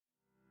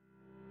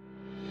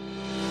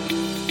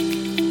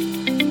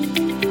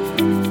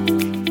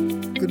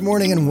Good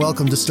morning and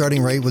welcome to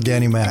Starting Right with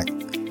Danny Mac.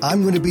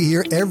 I'm going to be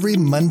here every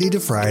Monday to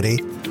Friday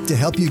to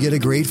help you get a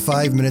great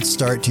 5-minute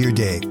start to your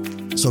day.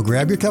 So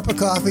grab your cup of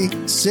coffee,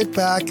 sit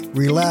back,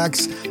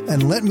 relax,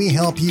 and let me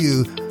help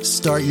you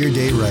start your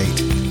day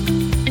right.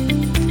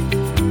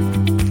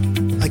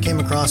 I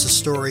came across a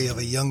story of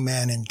a young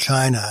man in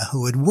China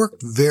who had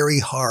worked very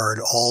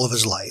hard all of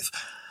his life,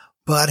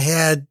 but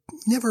had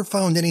never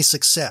found any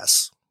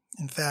success.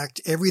 In fact,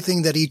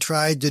 everything that he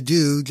tried to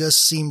do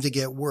just seemed to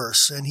get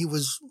worse, and he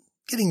was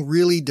getting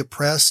really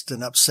depressed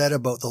and upset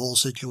about the whole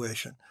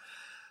situation.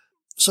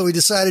 So he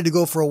decided to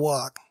go for a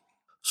walk.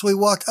 So he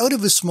walked out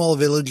of his small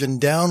village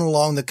and down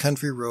along the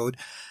country road.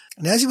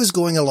 And as he was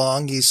going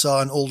along, he saw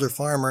an older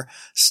farmer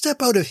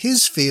step out of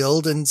his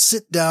field and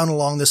sit down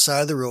along the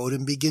side of the road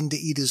and begin to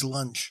eat his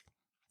lunch.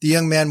 The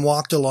young man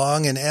walked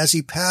along, and as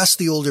he passed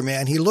the older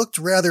man, he looked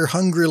rather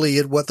hungrily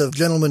at what the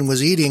gentleman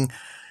was eating.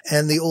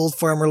 And the old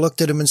farmer looked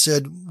at him and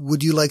said,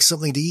 "Would you like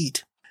something to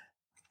eat?"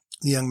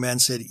 The young man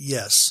said,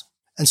 "Yes."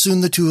 And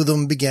soon the two of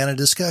them began a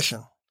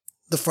discussion.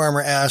 The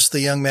farmer asked the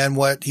young man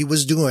what he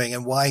was doing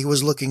and why he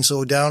was looking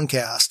so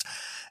downcast.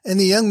 And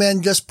the young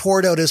man just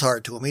poured out his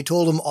heart to him. He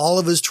told him all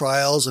of his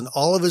trials and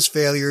all of his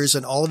failures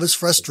and all of his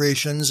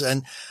frustrations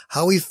and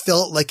how he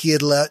felt like he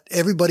had let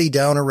everybody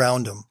down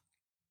around him.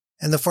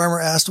 And the farmer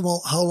asked him,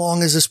 "Well, how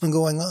long has this been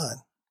going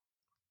on?"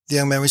 The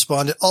young man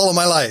responded, "All of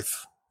my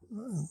life."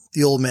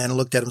 The old man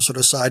looked at him sort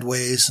of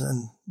sideways,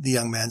 and the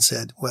young man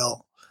said,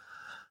 "Well,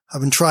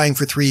 I've been trying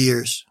for 3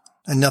 years.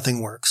 And nothing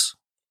works."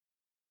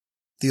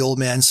 The old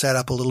man sat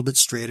up a little bit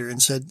straighter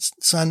and said,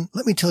 "Son,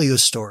 let me tell you a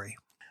story.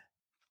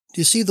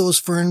 Do you see those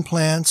fern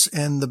plants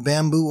and the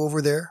bamboo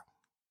over there?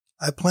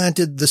 I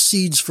planted the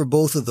seeds for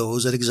both of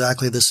those at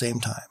exactly the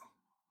same time.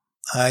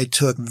 I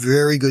took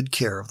very good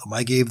care of them.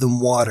 I gave them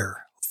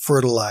water,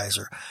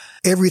 fertilizer,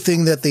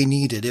 everything that they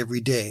needed every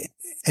day.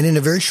 And in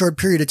a very short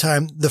period of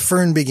time, the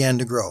fern began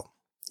to grow.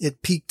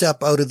 It peeked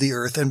up out of the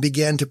earth and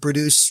began to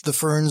produce the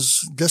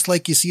ferns just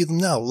like you see them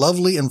now,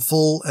 lovely and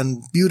full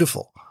and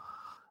beautiful.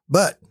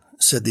 But,"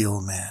 said the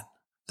old man,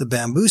 "the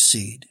bamboo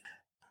seed,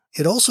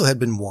 it also had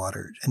been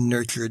watered and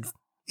nurtured.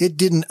 It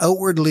didn't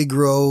outwardly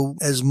grow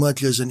as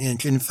much as an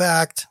inch. In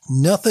fact,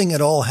 nothing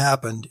at all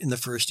happened in the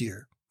first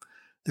year.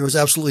 There was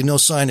absolutely no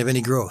sign of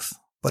any growth,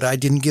 but I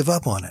didn't give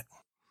up on it.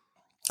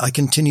 I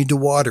continued to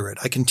water it.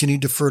 I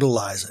continued to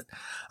fertilize it.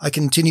 I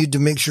continued to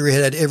make sure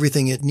it had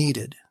everything it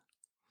needed.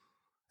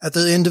 At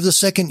the end of the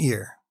second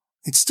year,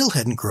 it still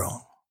hadn't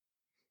grown,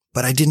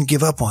 but I didn't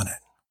give up on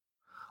it.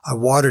 I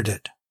watered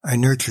it. I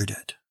nurtured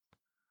it.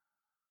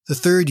 The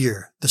third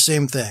year, the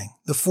same thing.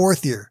 The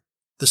fourth year,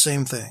 the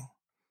same thing.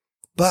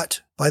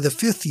 But by the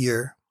fifth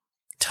year,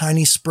 a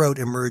tiny sprout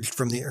emerged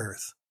from the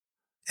earth.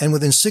 And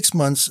within 6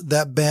 months,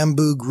 that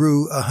bamboo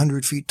grew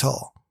 100 feet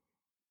tall."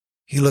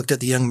 He looked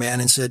at the young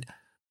man and said,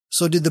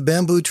 "So did the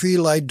bamboo tree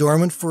lie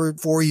dormant for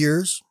 4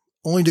 years,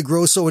 only to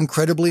grow so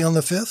incredibly on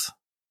the fifth?"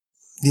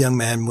 The young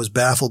man was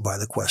baffled by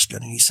the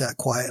question, and he sat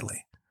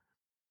quietly.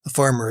 The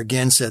farmer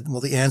again said,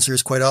 "Well, the answer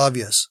is quite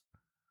obvious.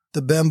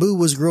 The bamboo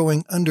was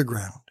growing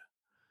underground.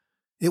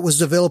 It was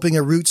developing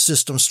a root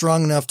system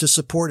strong enough to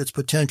support its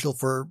potential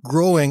for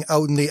growing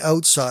out in the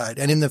outside.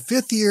 And in the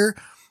fifth year,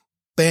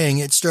 bang,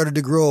 it started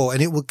to grow, and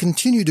it will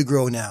continue to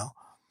grow now.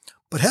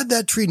 But had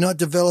that tree not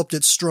developed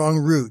its strong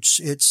roots,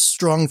 its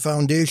strong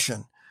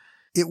foundation,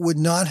 it would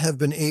not have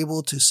been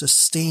able to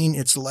sustain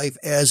its life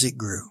as it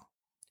grew."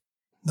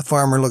 The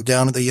farmer looked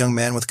down at the young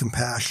man with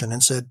compassion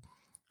and said,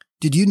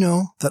 "Did you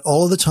know that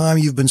all of the time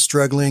you've been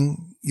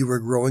struggling, you were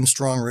growing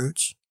strong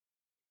roots?"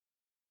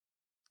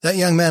 That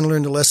young man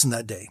learned a lesson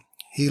that day.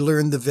 He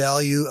learned the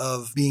value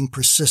of being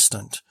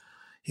persistent.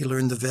 He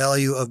learned the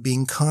value of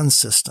being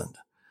consistent.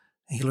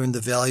 He learned the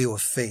value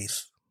of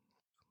faith.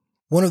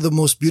 One of the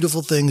most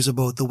beautiful things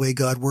about the way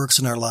God works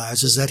in our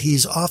lives is that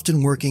He's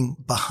often working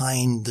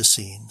behind the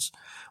scenes.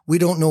 We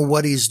don't know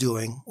what He's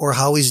doing or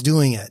how He's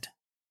doing it,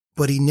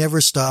 but He never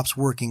stops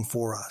working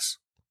for us.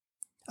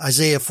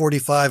 Isaiah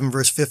 45 and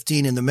verse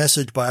 15 in the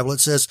Message Bible,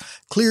 it says,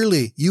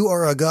 "Clearly, you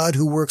are a God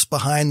who works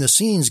behind the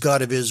scenes,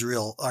 God of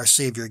Israel, our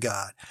Savior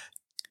God."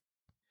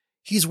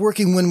 He's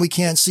working when we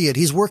can't see it.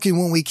 He's working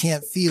when we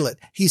can't feel it.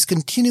 He's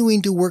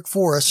continuing to work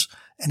for us,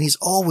 and He's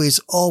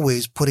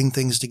always putting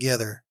things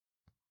together.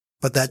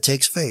 But that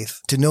takes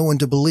faith, to know and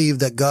to believe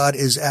that God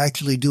is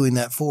actually doing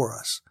that for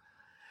us.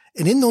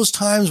 And in those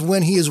times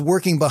when He is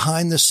working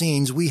behind the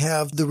scenes, we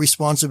have the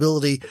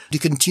responsibility to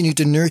continue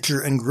to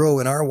nurture and grow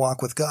in our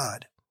walk with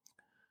God.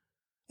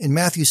 In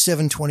Matthew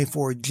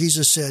 7:24,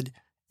 Jesus said,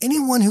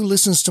 "Anyone who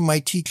listens to my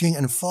teaching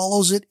and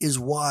follows it is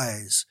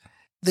wise.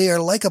 They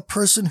are like a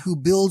person who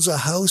builds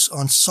a house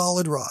on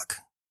solid rock,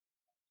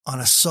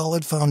 on a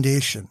solid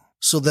foundation,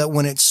 so that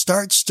when it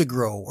starts to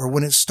grow or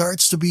when it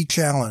starts to be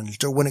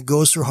challenged or when it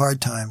goes through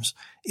hard times,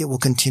 it will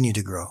continue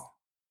to grow."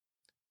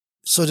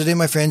 So today,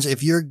 my friends,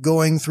 if you're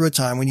going through a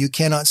time when you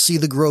cannot see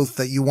the growth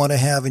that you want to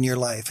have in your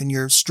life and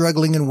you're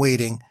struggling and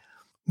waiting,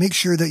 make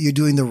sure that you're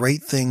doing the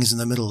right things in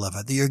the middle of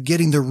it, that you're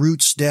getting the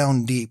roots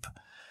down deep.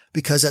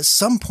 Because at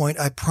some point,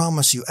 I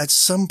promise you, at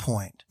some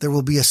point, there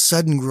will be a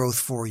sudden growth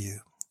for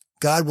you.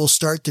 God will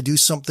start to do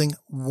something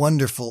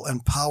wonderful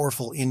and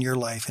powerful in your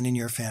life and in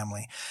your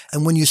family.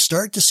 And when you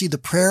start to see the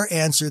prayer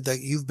answered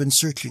that you've been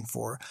searching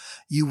for,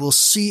 you will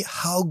see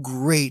how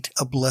great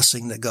a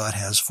blessing that God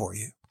has for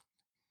you.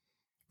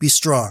 Be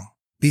strong,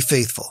 be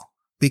faithful,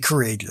 be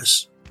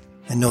courageous,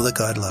 and know that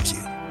God loves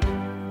you.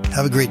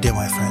 Have a great day,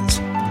 my friends.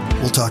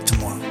 We'll talk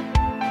tomorrow.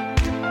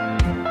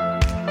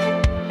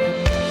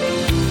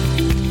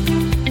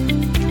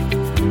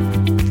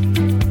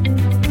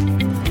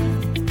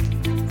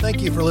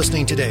 Thank you for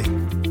listening today,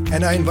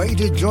 and I invite you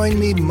to join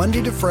me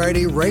Monday to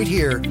Friday right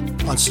here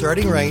on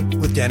Starting Right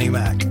with Danny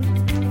Mack.